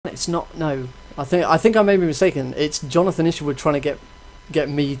It's not. No, I think I may be mistaken. It's Jonathon Isherwood trying to get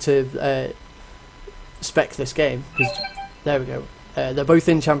me to spec this game. Because there we go. They're both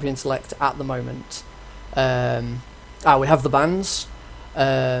in Champion Select at the moment. We have the bans.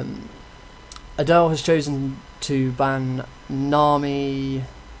 Adele has chosen to ban Nami,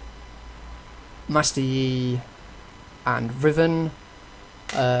 Master Yi, and Riven.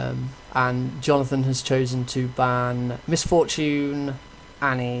 And Jonathon has chosen to ban Misfortune,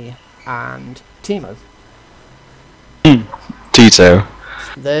 Annie, and Teemo. Tito.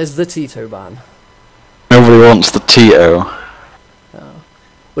 There's the Tito ban. Nobody wants the Tito.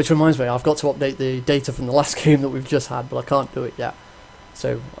 Which reminds me, I've got to update the data from the last game that we've just had, but I can't do it yet.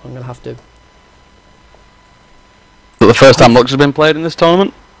 So I'm going to have to... Is it the first time Lux has been played in this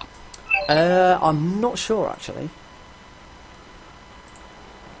tournament? I'm not sure, actually.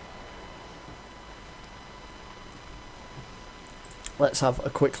 Let's have a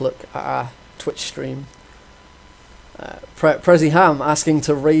quick look at our Twitch stream. Prezi Ham asking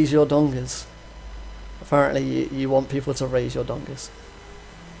to raise your dongers. Apparently you want people to raise your dongers.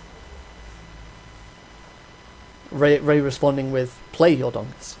 Ray responding with, play your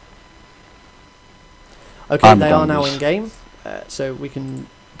dongers. Okay, they are now in game, so we can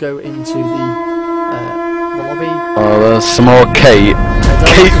go into the lobby. Oh, there's some more Kate.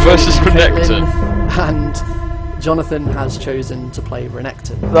 Kate versus Renekton. And Jonathon has chosen to play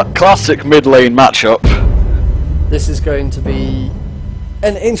Renekton. That classic mid lane matchup. This is going to be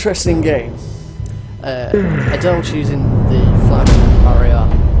an interesting game. Adele choosing the flash barrier,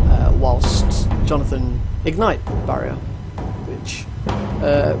 whilst Jonathon Ignite barrier, which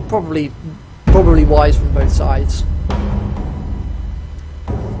probably wise from both sides.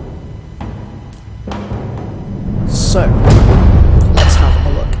 So let's have a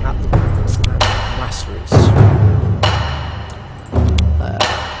look at the builds and masteries.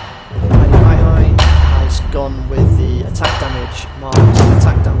 Heidihihi has gone with the attack damage marked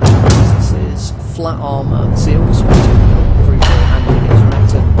attack damage businesses, flat armor seals, which are very handy against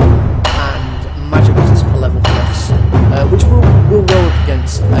Renekton, and magic resist per level glyphs, which will roll up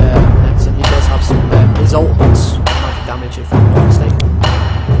against Renekton. He does have some his ultimates magic damage, if I'm not mistaken.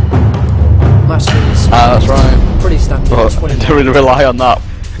 Masteries. That's right. Pretty standard. But I don't really rely on that.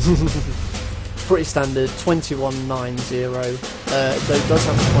 Pretty standard. 2190. Though it does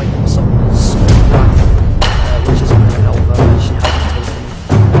have quite summoners wrath, which isn't going to help her. She hasn't taken.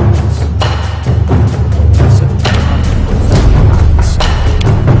 So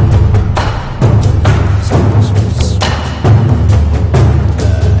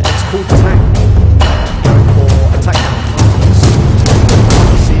it's called Tank. Going for attack damage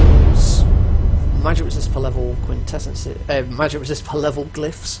seals, magic resist per level quintessence, magic resist per level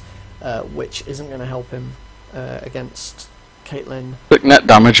glyphs, which isn't going to help him against Caitlyn. Sick net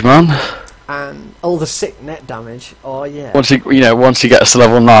damage, man. And the sick net damage. Oh yeah. Once he gets to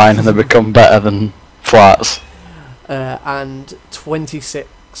level 9, and they become better than flats. And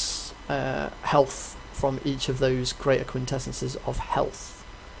 26 health from each of those greater quintessences of health.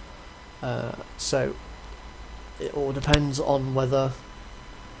 So it all depends on whether.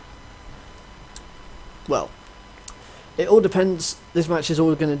 Well, it all depends. This match is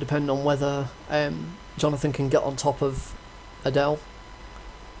all going to depend on whether Jonathon can get on top of Adele.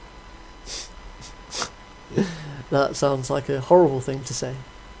 That sounds like a horrible thing to say.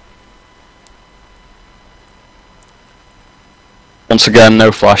 Once again,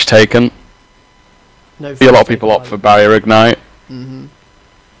 no flash taken. No. A lot of people opt for barrier ignite.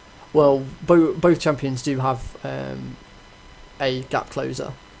 Well, both champions do have a gap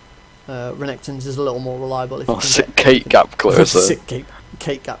closer. Renekton's is a little more reliable. If you can Sick Kate gap closer. Sick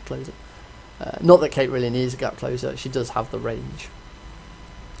Kate gap closer. Not that Kate really needs a gap closer. She does have the range.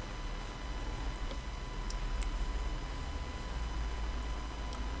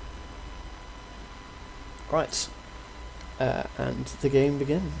 Right. And the game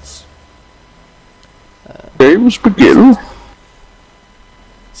begins. Games begin.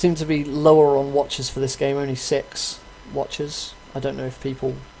 Seem to be lower on watchers for this game. Only 6 watchers. I don't know if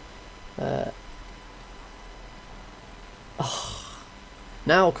people.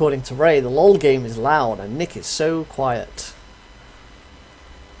 Now, according to Ray, the LOL game is loud and Nick is so quiet.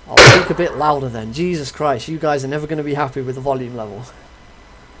 I'll speak a bit louder then. Jesus Christ, you guys are never going to be happy with the volume level.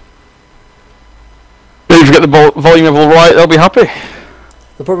 If you get the volume level right, they'll be happy.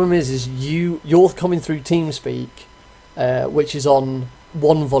 The problem is you're coming through TeamSpeak, which is on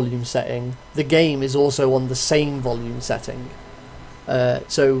one volume setting. The game is also on the same volume setting.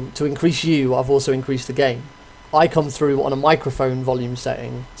 So to increase you, I've also increased the game. I come through on a microphone volume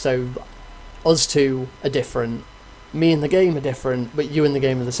setting, so us two are different. me and the game are different, but you and the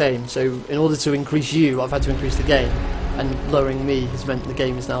game are the same. So in order to increase you, I've had to increase the game, and lowering me has meant the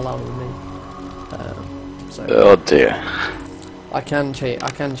game is now louder than me. So Oh dear. I can change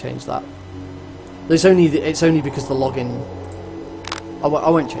that. It's only because the login. I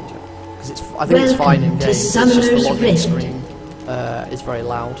won't change it because I think it's fine in game. It's just the login screen is very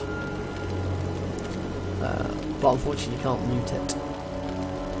loud. But unfortunately, you can't mute it.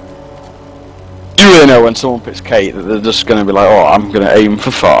 You really know when someone picks Kate that they're just going to be like, oh, I'm going to aim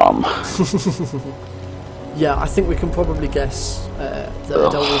for farm. Yeah, I think we can probably guess that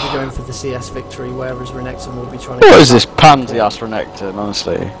Adele will be going for the CS victory, whereas Renekton will be trying to... What is this pansy-ass Renekton,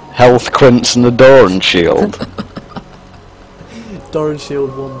 honestly? Health, quints and the Doran shield. Doran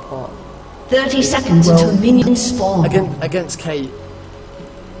shield one part. 30 seconds until minions spawn. Against Kate,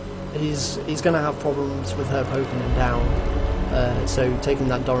 he's going to have problems with her poking him down. So taking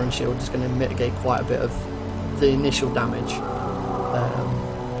that Doran shield is going to mitigate quite a bit of the initial damage.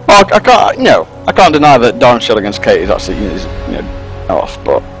 Well, I can't deny that Doran shield against Kate is actually off,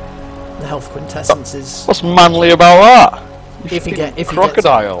 but the health quintessence is... What's manly about that?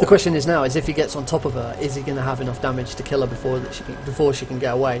 Crocodile. The question is now: if he gets on top of her, is he going to have enough damage to kill her before she can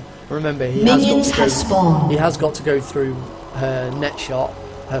get away? Remember, he has got to go through her net shot,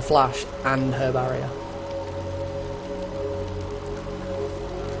 her flash, and her barrier.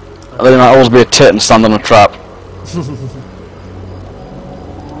 I think it might always be a tit and stand on a trap.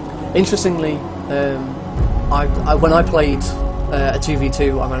 Interestingly, when I played a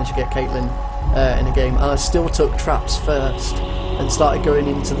 2v2, I managed to get Caitlyn in a game, and I still took traps first and started going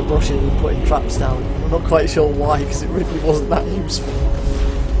into the bushes and putting traps down. I'm not quite sure why, because it really wasn't that useful.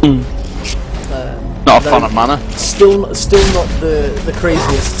 Not a fun of mana. Still not the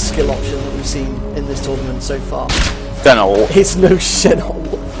craziest skill option that we've seen in this tournament so far. Shenol. It's no Shenol.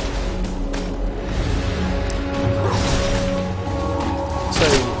 So,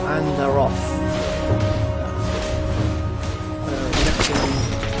 and they're off.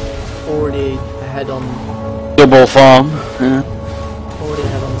 Already ahead on... Double farm, yeah. Already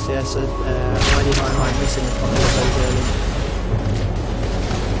ahead on the CS, Heidihihi missing a couple of those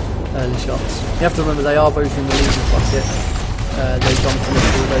early shots. You have to remember they are both in the leading bucket. They've gone for the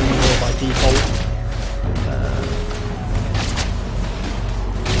only more by default.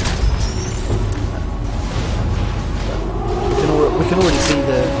 We can already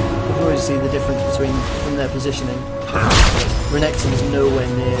see the difference from their positioning. Renekton's nowhere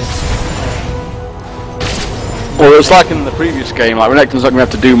near. Well, it's like in the previous game, like Renekton's not going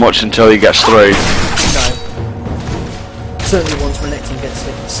to have to do much until he gets through. No. Certainly once Renekton gets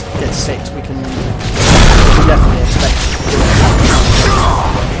 6, we can definitely expect.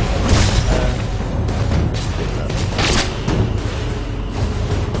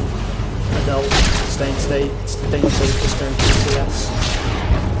 Adele staying safe, just going for the CS.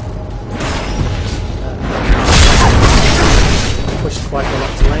 Pushed quite well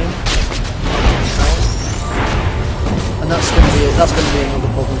up to lane, and that's going to be another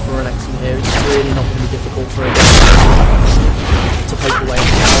problem for Renekton here. It's really not going to be difficult for him to poke away.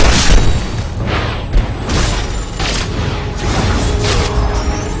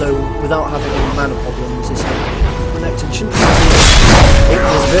 Though without having any mana problems, Renekton shouldn't have.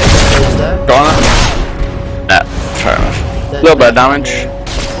 There's a bit of damage there. Got it. Yeah, fair enough. A little bit of damage.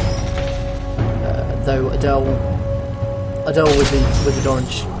 Though Adele with the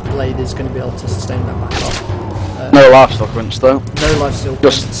orange blade is going to be able to sustain that back up. No lifesteal quints though. No lifesteal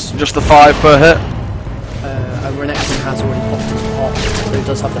quints. Just the 5 per hit. And Renekton has already popped his pot, so he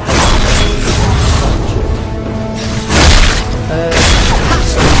does have the health.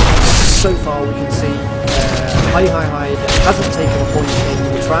 So far we can see Heidihihi hasn't taken a point in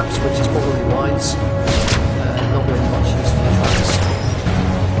the traps, which is probably wise. Not very much use for the traps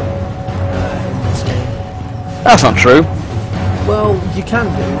in this game. That's not true. Well, you can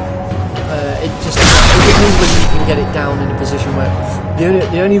do. It depends whether you can get it down in a position where the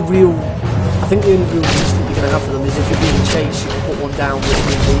only real use that you're going to have for them is if you're being chased, you can put one down, which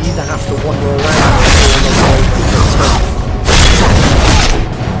means they either have to wander around or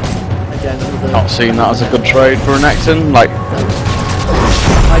again. Not seeing that as a good trade for Renekton. Like,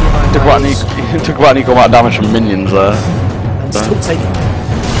 took quite an equal amount of damage from minions there. And still taking it.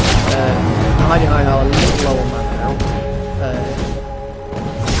 Heidihihi are a little low on mana now.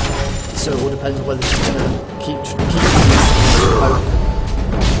 So it all depends on whether she's going to keep using poke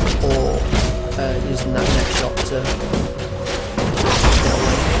or using that next shot to get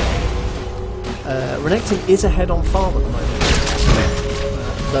away. Renekton is ahead on farm at the moment.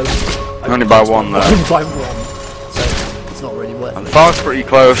 Though only by 1 though. Only by 1. So it's not really worth it. And the farm's pretty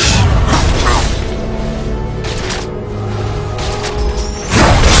close.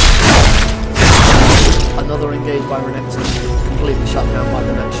 are engaged by Renekton, completely shut down by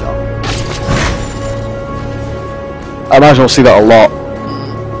the next shot. I imagine we'll see that a lot.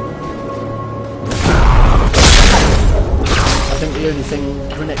 I think the only thing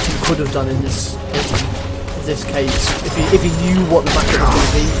Renekton could have done in this case, if he knew what the matchup was going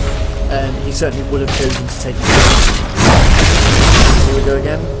to be, he certainly would have chosen to take it. Here we go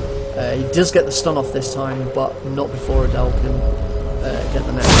again. He does get the stun off this time, but not before Adele can get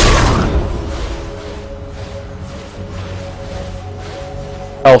the next.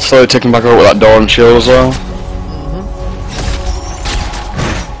 I'll slowly taking back over with that door and shield as well.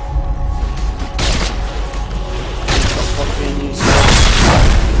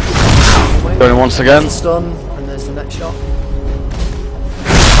 Going once again. Stun, and there's the next shot.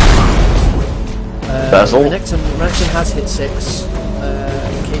 Bezel. Renekton has hit 6.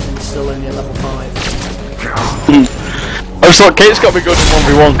 Caitlyn's still only at level 5. I just thought Kate's got to be good in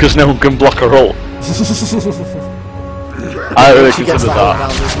 1v1 because no one can block her ult. I really considered that. Down,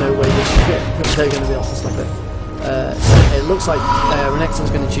 there's no way they're going to be able to stop it. It looks like Renekton's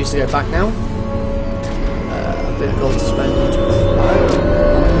going to choose to go back now. A bit of gold to spend.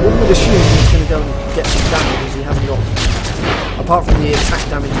 One would assume he's going to go and get some damage as he hasn't got, apart from the attack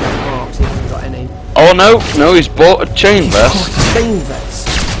damage he marks, he hasn't got any. Oh no, he's bought a chain vest. Chain vest.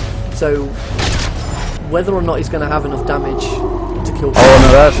 So whether or not he's going to have enough damage to kill. Oh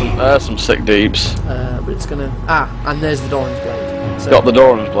no, there's some sick deeps. But it's going to and there's the Doran's blade. So got the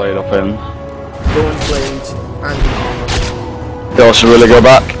Doran's blade up in. Doran's blade and the armor. They should really go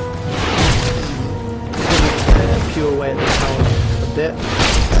back. Pew away at the tower a bit.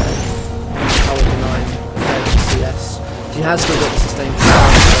 Tower 9, CS. She has still got the sustained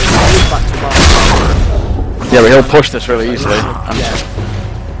power, so back to bar. Yeah, but he'll push this really easily. Yeah.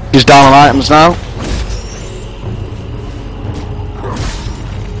 He's down on items now.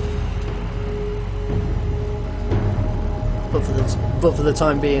 But for the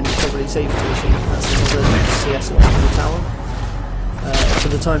time being, it's probably safe to assume that's another CS lost to the tower. For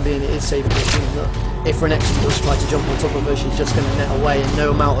the time being, it is safe to assume that if Renekton does try to jump on top of her, she's just going to net away, and no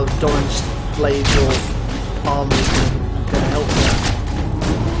amount of Doran's blades or armor is going to help her.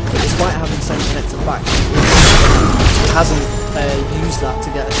 But despite having sent Renekton back, she hasn't used that to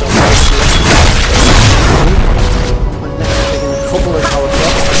get herself out of the Renekton taking a couple of tower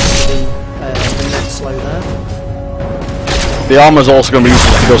shots to the net slow there. The armor's also going to be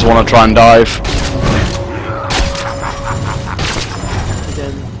useful if he does want to try and dive.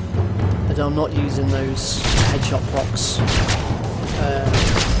 Again, Adele not using those headshot procs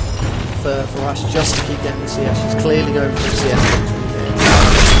for Ash just to keep getting the CS. She's clearly going for the CS.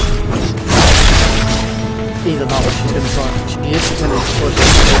 Either that or she's going to try. She is attempting to push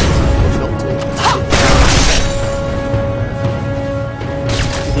up to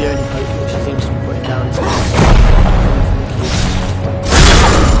the only hope that she seems to be putting down is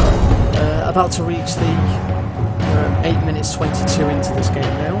about to reach the 8 minutes 22 into this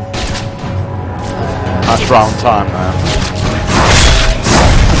game now. That's round time now.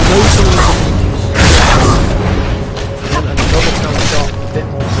 And another tower shot, a bit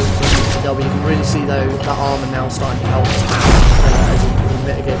more Adele, you can really see though that armour now starting to help as it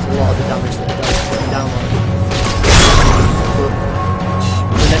mitigates a lot of the damage that Adele's putting down on it. But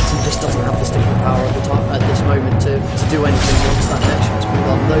Renekton just doesn't have the sticking power at this moment to do anything once that next shot's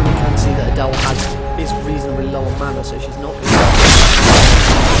moved on. Though you can see that Adele is reasonably low on mana, so she's not.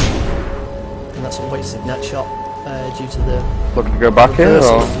 And that's a wasted net shot due to the. Looking to go back here,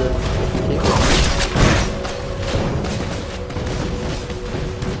 or?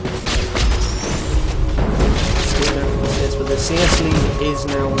 But the CS lead is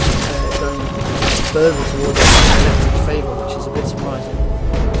now going further towards Renekton's favour, which is a bit surprising.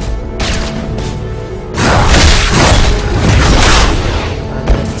 And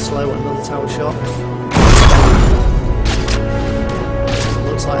there's the slow, another tower shot.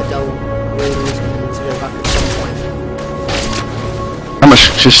 Looks like Adele really is going to need to go back at some point. How much?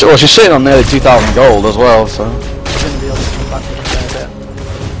 She's sitting on nearly 2,000 gold as well, so. She's going to be able to come back with a fair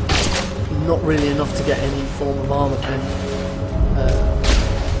bit. Not really enough to get any form of armour pen.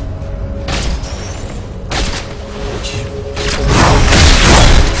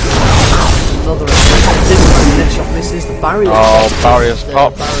 Another this time the next shot misses, the barrier barrier's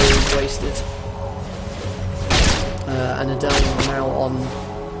popped. The barrier is wasted. And Adele now on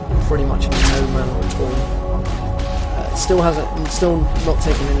pretty much no mana at all. Still not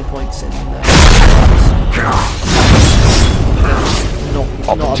taking any points in there.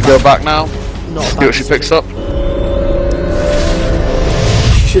 Not to go back now. Not See what she picks up.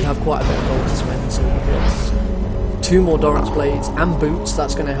 She should have quite a bit of gold to spend, so we'll get 2 more Doran's Blades and Boots.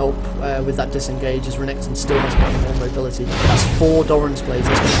 That's going to help with that disengage, as Renekton still has more mobility. That's 4 Doran's Blades.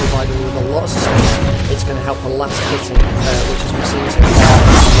 That's going to provide her with a lot of sustain. It's going to help her last hitting, which as we've seen so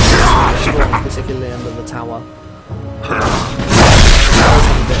far, strong, particularly under the tower.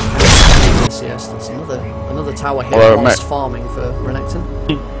 Yes, that's another tower hit whilst farming for Renekton.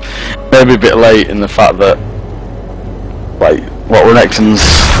 Maybe a bit late in the fact that, like, what, Renekton's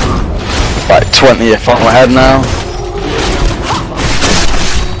like 20th on my head now.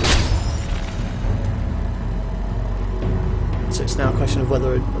 So it's now a question of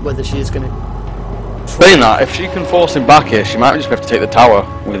whether she is going to. Saying that, if she can force him back here, she might just have to take the tower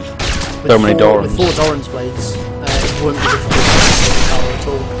with so many Dorans. With 4 Doran's Blades, it won't be difficult to take the tower at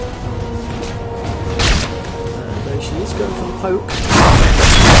all. Though she is going for the poke.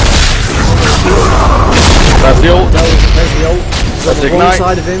 There's the ult. There's the ult. She's on the wrong Ignite.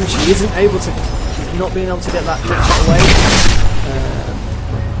 side of him. She isn't able to. She's not being able to get that next shot away.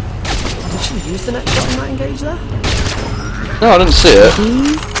 Did she use the next shot in that engage there? No, I didn't see it.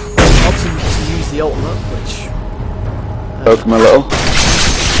 Opted to use the ultimate, which. Poke him a little.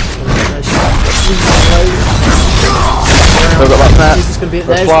 Still got that net.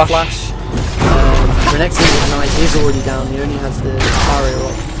 There's the flash. Renekton's Ignite is already down. He only has the barrier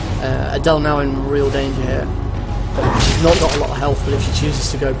up. Adele now in real danger here. She's not got a lot of health, but if she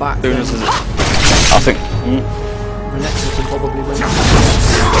chooses to go back, then I think Renekton can probably win.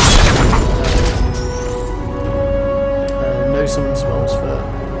 No summon spells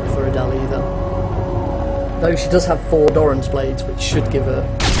for Adele either. Though she does have 4 Doran's Blades, which should help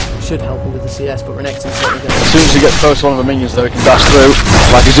her with the CS, but Renekton's certainly going to. as soon as he gets close to one of the minions, though, he can dash through,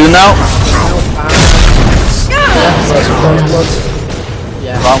 like he's doing now.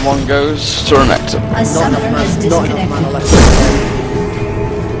 Yeah. Round 1 goes to Renekton. A summoner has Not enough mana left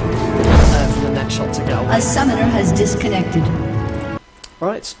for the next shot to go. A summoner has disconnected.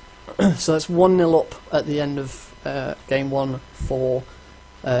 Right, so that's 1-0 up at the end of game 1 for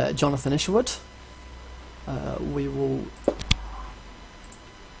Jonathon Isherwood. We will.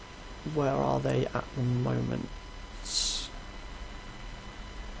 Where are they at the moment?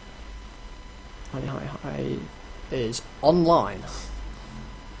 Heidihihi is online,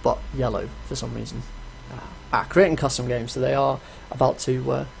 but yellow for some reason. Creating custom games, so they are about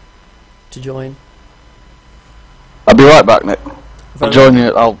to join. I'll be right back, Nick. I'll join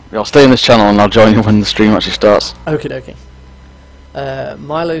you. I'll stay in this channel and I'll join you when the stream actually starts. Okie dokie.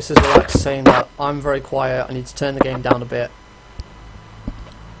 Milo says relax, saying that I'm very quiet. I need to turn the game down a bit.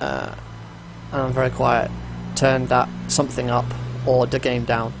 And I'm very quiet. Turn that something up or the game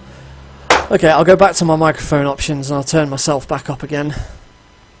down. Okay, I'll go back to my microphone options and I'll turn myself back up again.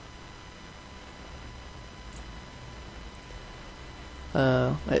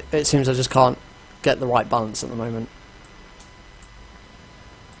 It seems I just can't get the right balance at the moment.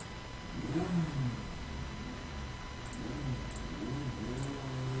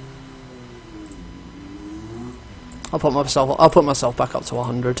 I'll put myself back up to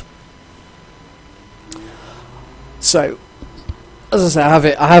 100. So, as I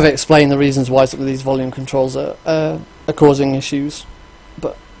say, I have explained the reasons why some of these volume controls are causing issues,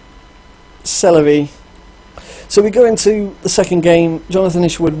 but celery. So we go into the second game. Jonathon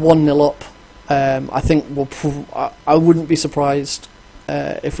Isherwood 1-0 up. I think I wouldn't be surprised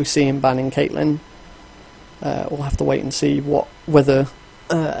if we see him banning Caitlyn. We'll have to wait and see whether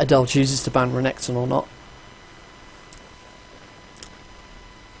Adele chooses to ban Renekton or not.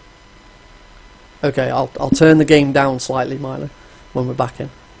 Okay, I'll turn the game down slightly, Milo, when we're back in.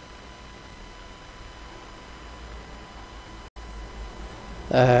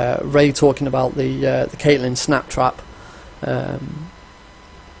 Ray talking about the Caitlyn snap trap,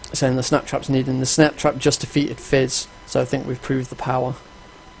 saying the snap trap's needed. The snap trap just defeated Fizz, so I think we've proved the power.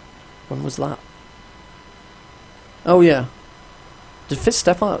 When was that? Oh yeah, did Fizz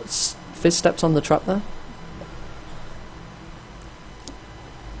step on? Fizz stepped on the trap there.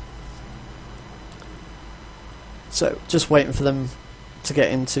 So, just waiting for them to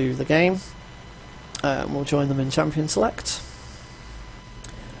get into the game. We'll join them in Champion Select.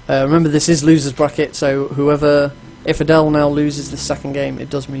 Remember, this is loser's bracket, so if Adele now loses this second game, it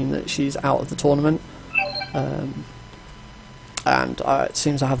does mean that she's out of the tournament. And it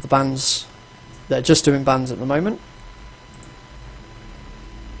seems I have the bans. They're just doing bans at the moment.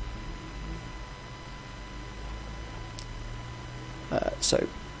 So,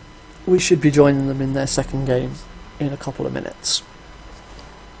 we should be joining them in their second game in a couple of minutes.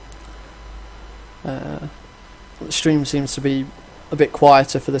 The stream seems to be a bit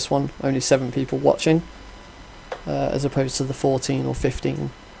quieter for this one, only 7 people watching, as opposed to the 14 or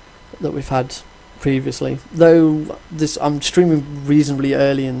 15 that we've had previously. Though I'm streaming reasonably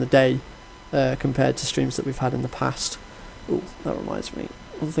early in the day compared to streams that we've had in the past. Oh, that reminds me.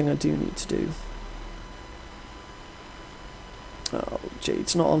 One thing I do need to do. Oh,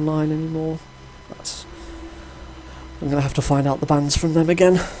 Jade's not online anymore. I'm going to have to find out the bans from them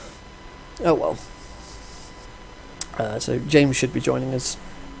again. Oh well. So James should be joining us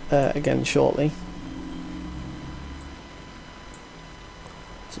again shortly.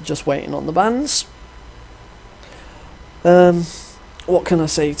 So just waiting on the bans. What can I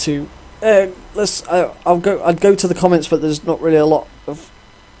say to? I'd go to the comments, but there's not really a lot of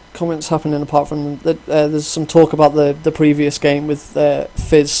comments happening apart from there's some talk about the previous game with the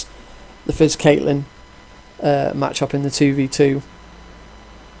Fizz Caitlyn matchup in the 2v2.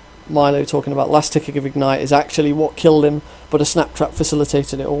 Milo talking about last tick of Ignite is actually what killed him, but a snap trap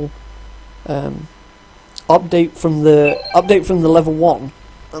facilitated it all. Update from the level 1.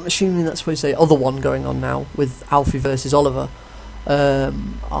 I'm assuming that's supposed to say other one going on now with Alfie versus Oliver.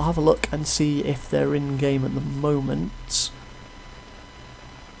 I'll have a look and see if they're in game at the moment.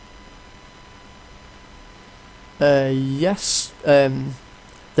 Yes,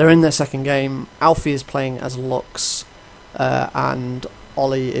 they're in their second game. Alfie is playing as Lux, and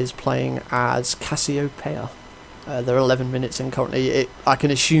Ollie is playing as Cassiopeia. They're 11 minutes in currently.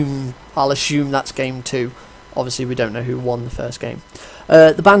 I'll assume that's game 2. Obviously, we don't know who won the first game.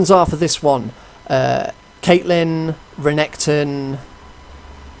 The bans are for this one: Caitlyn, Renekton,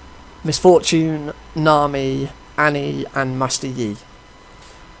 Miss Fortune, Nami, Annie, and Master Yi.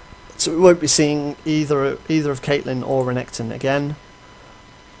 So we won't be seeing either of Caitlyn or Renekton again.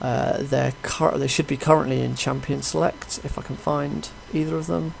 They should be currently in Champion Select, if I can find either of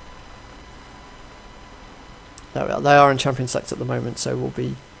them. There we are. They are in Champion Select at the moment, so we'll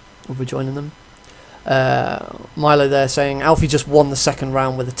be joining them. Milo there saying Alfie just won the second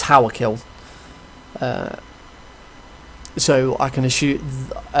round with a tower kill. So I can assume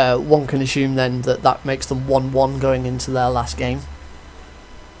one can assume then that makes them 1-1 going into their last game.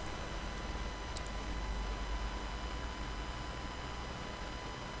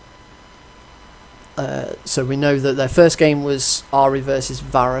 So we know that their first game was Ari versus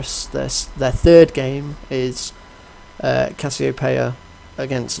Varus. Their third game is Cassiopeia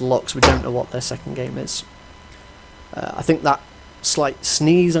against Lux. We don't know what their second game is. I think that slight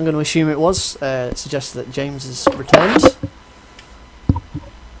sneeze, I'm going to assume it was, suggests that James has returned.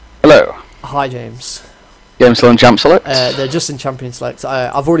 Hello. Hi, James. Game still in Champ Select? They're just in Champion Select.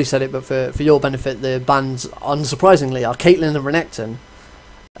 I've already said it, but for your benefit, the bans, unsurprisingly, are Caitlyn and Renekton,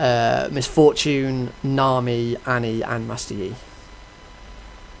 Miss Fortune, Nami, Annie, and Master Yi.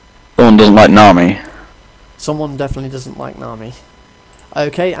 Someone doesn't like Nami. Someone definitely doesn't like Nami.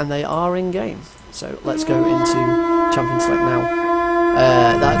 Okay, and they are in game. So let's go into Champion Select now.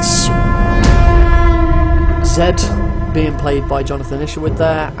 That's Zed being played by Jonathon Isherwood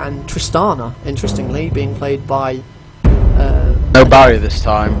there, and Tristana, interestingly, being played by... no barrier this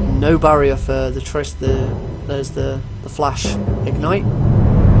time. No barrier for the Trist. There's the Flash Ignite.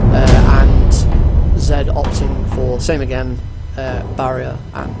 And Zed opting for, same again, barrier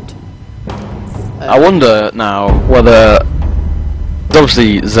and... I wonder now whether...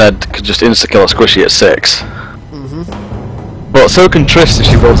 Obviously Zed could just insta-kill a squishy at 6. Mm-hmm. But so can Trist if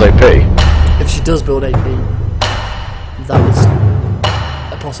she builds AP. If she does build AP, that is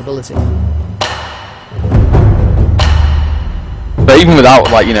a possibility. But even without,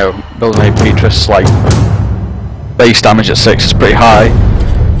 like, you know, building AP, Trist's, like, base damage at 6 is pretty high.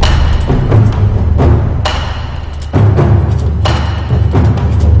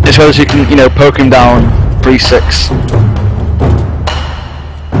 It's whether she can, you know, poke him down 3-6.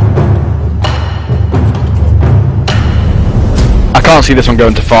 I can't see this one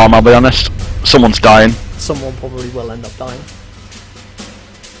going to farm, I'll be honest. Someone's dying. Someone probably will end up dying.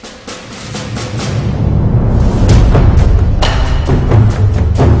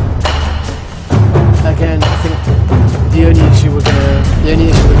 Again, I think the only issue we're gonna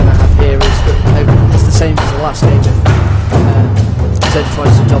have here is that it's the same as the last game. If Zed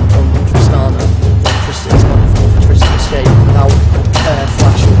tries to jump on Tristana, then it's not difficult for Trist to escape without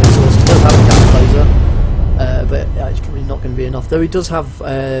Flash or Missiles. He does have a gap closer, but it's probably not going to be enough. Though he does have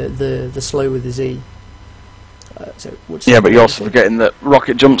the slow with his E. Yeah, but you're also forgetting that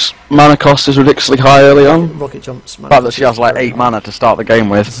Rocket Jump's mana cost is ridiculously high early on. Rocket Jump's mana The fact that she has like 8 mana to start the game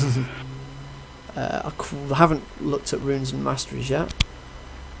with. I haven't looked at runes and masteries yet.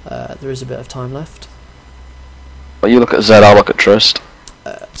 There is a bit of time left. But you look at Zed, I'll look at Trist.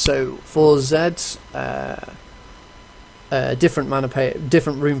 So for Zed, different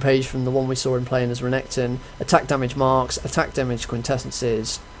rune page from the one we saw him playing as Renekton. Attack damage marks, attack damage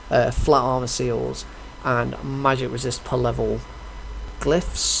quintessences, flat armor seals, and magic resist per level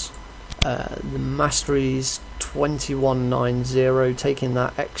glyphs. The mastery's 2190, taking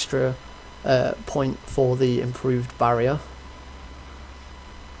that extra point for the improved barrier.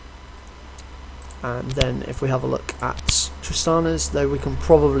 And then if we have a look at Tristana's, though we can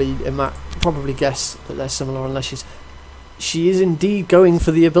probably guess that they're similar, unless she is indeed going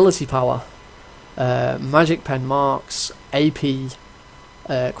for the ability power. Magic pen marks, AP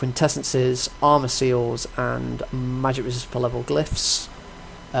quintessences, armor seals, and magic resist per level glyphs.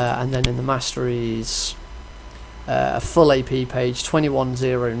 And then in the masteries, a full AP page,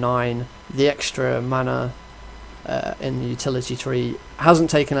 2109, the extra mana in the utility tree, hasn't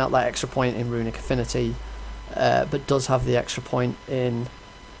taken out that extra point in runic affinity, but does have the extra point in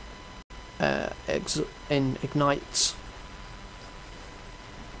ignite.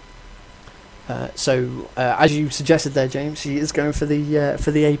 So as you suggested there, James, she is going for the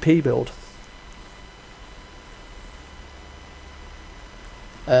AP build.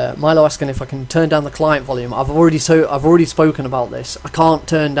 Milo asking if I can turn down the client volume. I've already spoken about this. I can't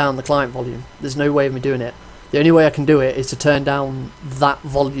turn down the client volume. There's no way of me doing it. The only way I can do it is to turn down that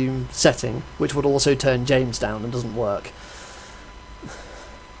volume setting, which would also turn James down, and doesn't work.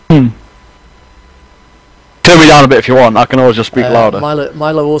 Turn me down a bit if you want. I can always just speak louder.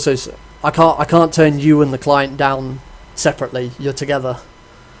 Milo also. I can't turn you and the client down separately. You're together.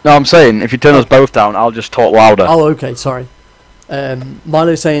 No, I'm saying if you turn us both down, I'll just talk louder. Oh, okay. Sorry.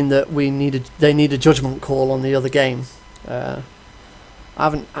 Milo's saying that they need a judgment call on the other game. I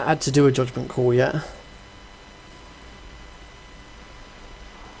haven't had to do a judgment call yet.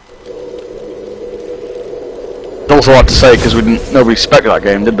 It's also hard to say because nobody spec'd that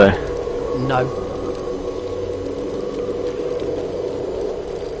game, did they? No.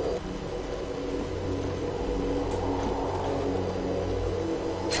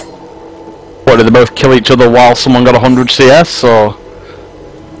 What, did they both kill each other while someone got 100 CS, or?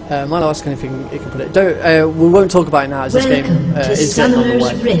 Milo asking if he can put it. We won't talk about it now as this game is getting on the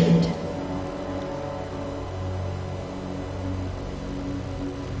way. Rift.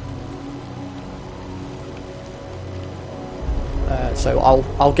 So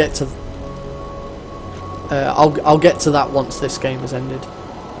I'll get to I'll get to that once this game has ended.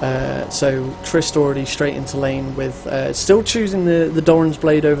 So Trist already straight into lane with still choosing the Doran's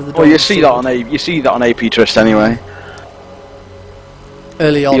blade over the. Well, you see that on AP Trist anyway.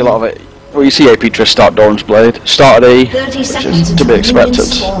 Early on, a lot of it. Well, you see AP Trist start Doran's blade, start at E, 30 which seconds is to be expected.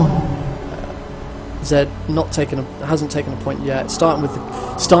 Zed hasn't taken a point yet. Starting with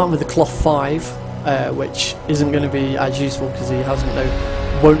the cloth 5, which isn't going to be as useful because he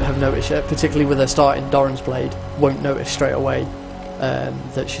won't have noticed yet. Particularly with her starting Doran's blade, won't notice straight away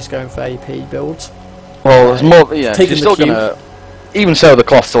that she's going for AP builds. Well, there's more. Yeah, she's still gonna. Even so, the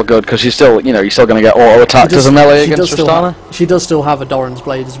cloth's still good because you're still going to get auto attacked as a melee against Tristana. She does still have a Doran's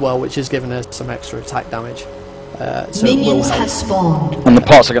blade as well, which is giving her some extra attack damage. So minions have spawned. And the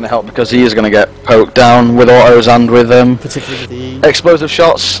pots are going to help because he is going to get poked down with autos and with particularly with the explosive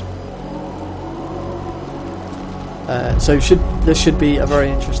shots. So this should be a very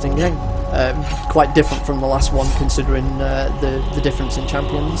interesting game. Quite different from the last one, considering the difference in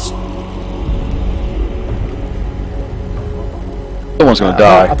champions. Someone's going to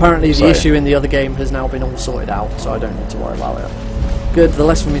die. Apparently the issue in the other game has now been all sorted out, so I don't need to worry about it. Good, the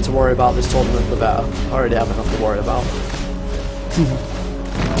less for me to worry about this tournament, the better. I already have enough to worry about.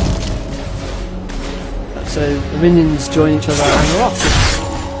 So the minions join each other and are off.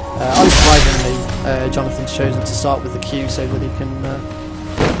 Unsurprisingly, Jonathon's chosen to start with the Q so that he can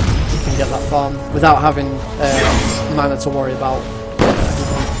get that farm without having mana to worry about.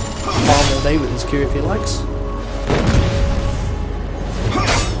 Farm all day with his Q if he likes.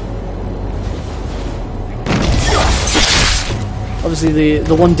 Obviously,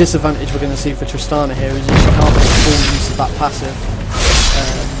 the one disadvantage we're going to see for Tristana here is that she can't make full use of that passive,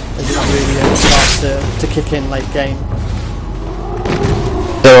 as it really only starts to kick in late game.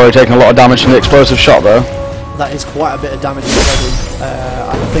 They're already taking a lot of damage from the explosive shot, though. That is quite a bit of damage already.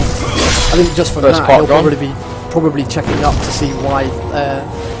 I think just from that, he'll probably checking up to see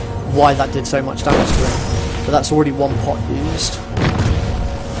why that did so much damage to him. But that's already one pot used.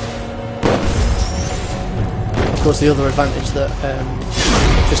 Of course, the other advantage that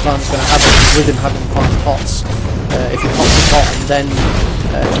Tristana's going to have is with him having 5 pots. If he pops a pot and then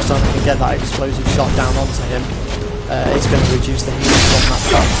Tristana can get that explosive shot down onto him, it's going to reduce the healing from that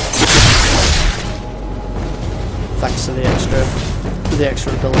pot. Thanks to the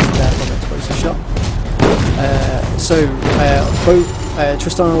extra ability there from explosive shot.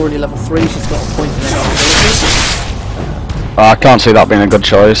 Tristana already level 3. She's got a point in her ability. I can't see that being a good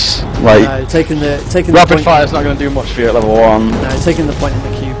choice. Like, No, taking the rapid point, fire is not going to do much for you at level 1. No, taking the point in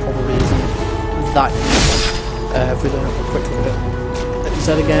the queue probably isn't that useful. If we don't have a quick look at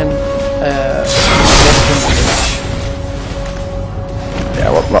Zed again. Yeah,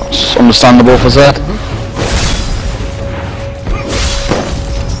 well, that's understandable for Zed.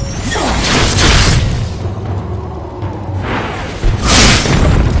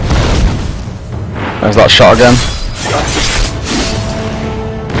 There's that shot again.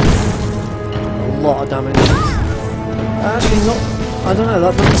 A lot of damage. Actually, not. I don't know.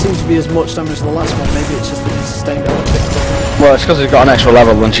 That doesn't seem to be as much damage as the last one. Maybe it's just that he sustained it a bit quicker. Well, it's because he's got an extra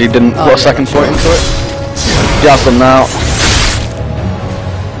level and she didn't put a second point into it. She has them now.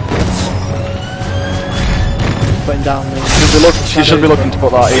 Putting down the. She should be looking to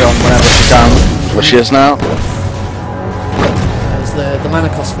put that E on whenever she can, but she is now. There's the mana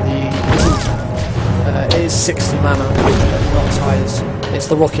cost for the E. It is 60 mana, not as high as. It's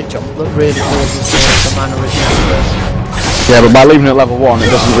the rocket jump that really causes the mana reduction. Yeah, but by leaving it at level 1, it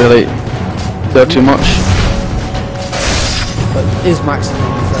doesn't really do too much. But is maxing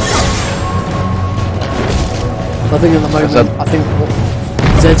on first. I think at the moment, I think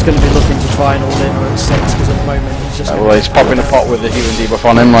Zed's going to be looking to try and all in her at 6 because at the moment he's just. Well, he's popping a pot with the healing debuff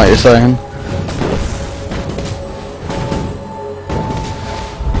on him, like you're saying.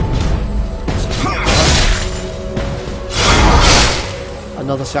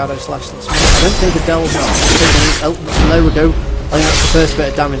 Another shadow slash that's I don't think Adele's taken. Oh, there we go. I think that's the first bit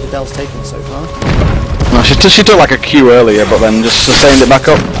of damage Adele's taken so far. No, she took like a Q earlier, but then just sustained it back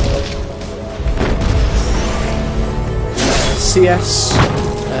up. CS,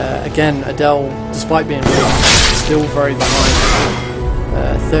 again, Adele, despite being still very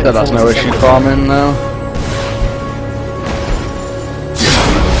behind. 34 That's no issue farming now.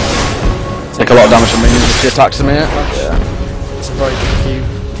 Take a lot of damage from minions if she attacks them here. Yeah. It's a very good queue.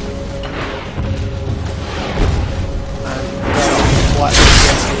 And quite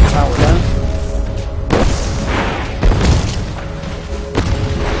against the tower there.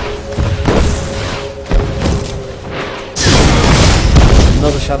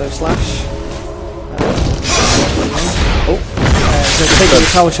 Another shadow slash. So taking the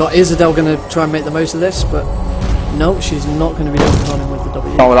tower shot. Is Adele going to try and make the most of this? But no, she's not going to be jumping on him with the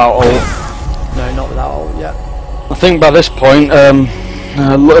W. Not without ult. No, not without ult, yeah. I think by this point,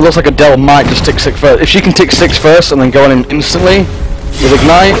 it looks like Adele might just tick 6 first. If she can tick 6 first and then go on him instantly with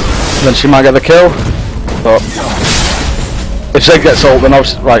Ignite, then she might get the kill. But if Zed gets ult, then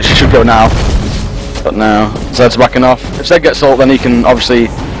obviously, right, she should go now. But no, Zed's backing off. If Zed gets ult, then he can obviously,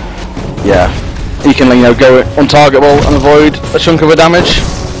 yeah, he can, you know, go untargetable and avoid a chunk of the damage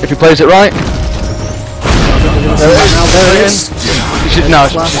if he plays it right. There it is. No,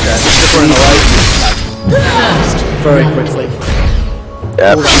 she's dead. Just running away. Very quickly.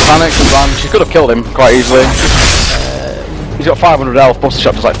 Yeah, but she panicked and ran. She could have killed him quite easily. He's got 500 health, plus the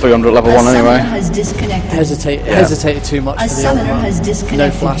shot does like 300 at level 1 anyway. Hesitated too much for the ult.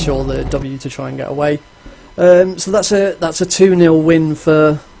 No flash or the W to try and get away. So that's a 2-0 win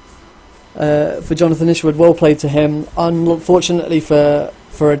for Jonathon Isherwood. Well played to him. Unfortunately for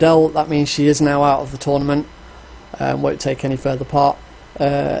Adele, that means she is now out of the tournament. Won't take any further part.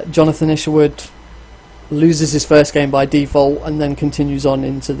 Jonathon Isherwood loses his first game by default and then continues on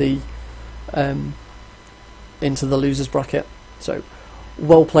into the losers bracket. So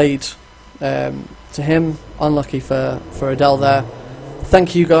well played to him. Unlucky for Adele there.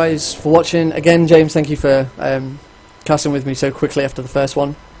 Thank you guys for watching. Again, James, thank you for casting with me so quickly after the first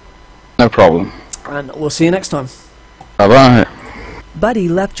one. No problem. And we'll see you next time. Bye bye. Buddy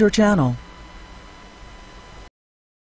left your channel.